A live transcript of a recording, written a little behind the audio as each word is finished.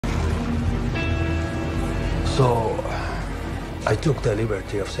So, I took the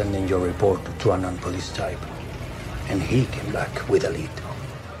liberty of sending your report to a non-police type, and he came back with a lead.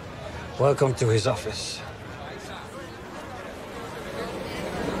 Welcome to his office.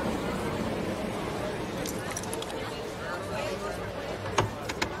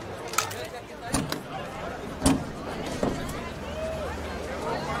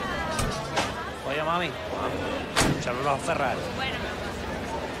 Oye, mami, echarle los Ferrari.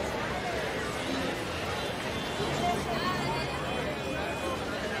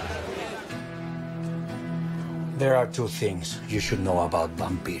 There are two things you should know about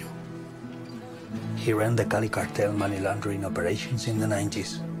Vampiro. He ran the Cali cartel money laundering operations in the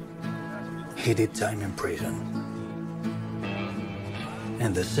 90s. He did time in prison.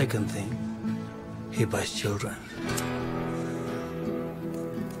 And the second thing, he buys children.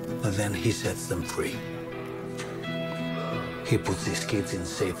 But then he sets them free. He puts these kids in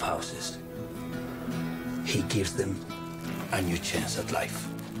safe houses. He gives them a new chance at life.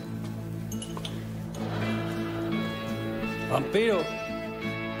 Vampiro.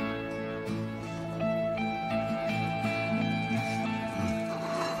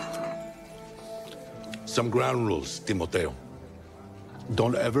 Some ground rules, Timoteo.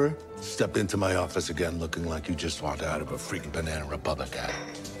 Don't ever step into my office again looking like you just walked out of a freaking Banana Republic ad.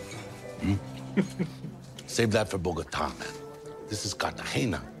 Save that for Bogota, man. This is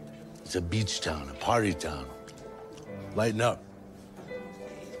Cartagena. It's a beach town, a party town. Lighten up.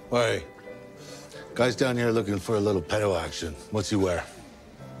 Hey, guy's down here looking for a little pedo action. What's he wear?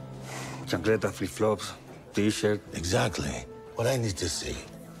 Chancleta, flip-flops, T-shirt. Exactly. What I need to see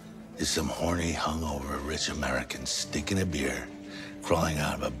is some horny, hungover, rich American stinking a beer, crawling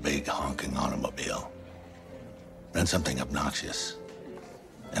out of a big, honking automobile. Then something obnoxious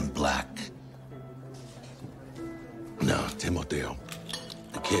and black. No, Timoteo.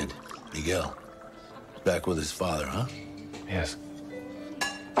 The kid, Miguel. Back with his father, huh? Yes.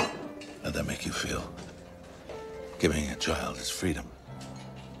 How'd that make you feel? Giving a child his freedom.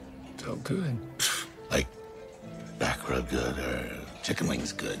 Felt good. Like back rub good or chicken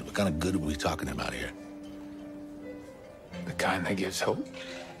wings good? What kind of good are we talking about here? The kind that gives hope.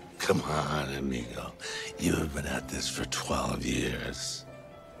 Come on, amigo. You have been at this for 12 years.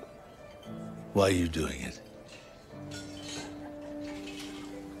 Why are you doing it?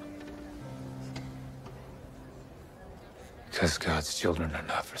 Because God's children are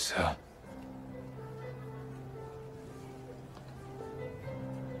not for sale.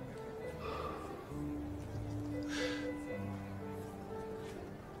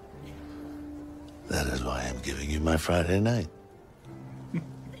 That is why I'm giving you my Friday night.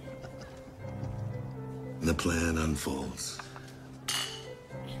 The plan unfolds.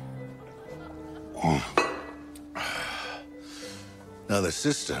 Now the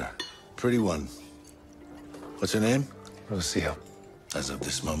sister, pretty one. What's her name? Rocio. As of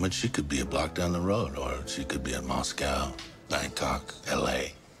this moment, she could be a block down the road, or she could be in Moscow, Bangkok,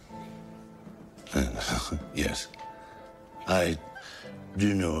 L.A. Yes, I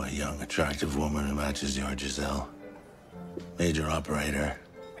do know a young, attractive woman who matches your Giselle. Major operator,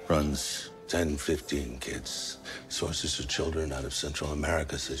 runs 10, 15 kids. Sources her children out of Central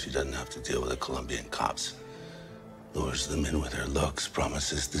America so she doesn't have to deal with the Colombian cops. Lures them in with her looks,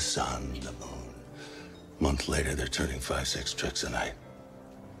 promises the sun, the moon. A month later, they're turning 5, 6 tricks a night.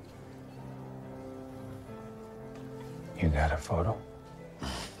 You got a photo?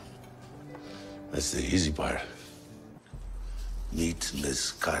 That's the easy part. Meet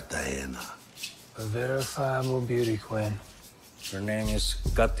Miss Cartagena. A verifiable beauty queen. Her name is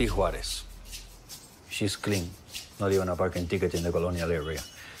Katy Juarez. She's clean. Not even a parking ticket in the colonial area.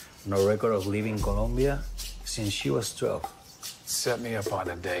 No record of leaving Colombia since she was 12. Set me up on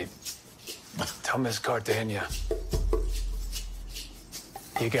a date. Tell Miss Cartagena.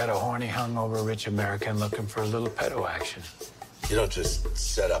 You got a horny, hungover, rich American looking for a little pedo action. You don't just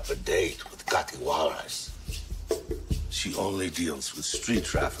set up a date with Katy Juarez. She only deals with street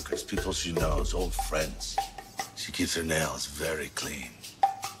traffickers, people she knows, old friends. She keeps her nails very clean.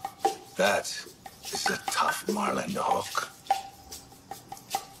 That is a tough marlin to hook.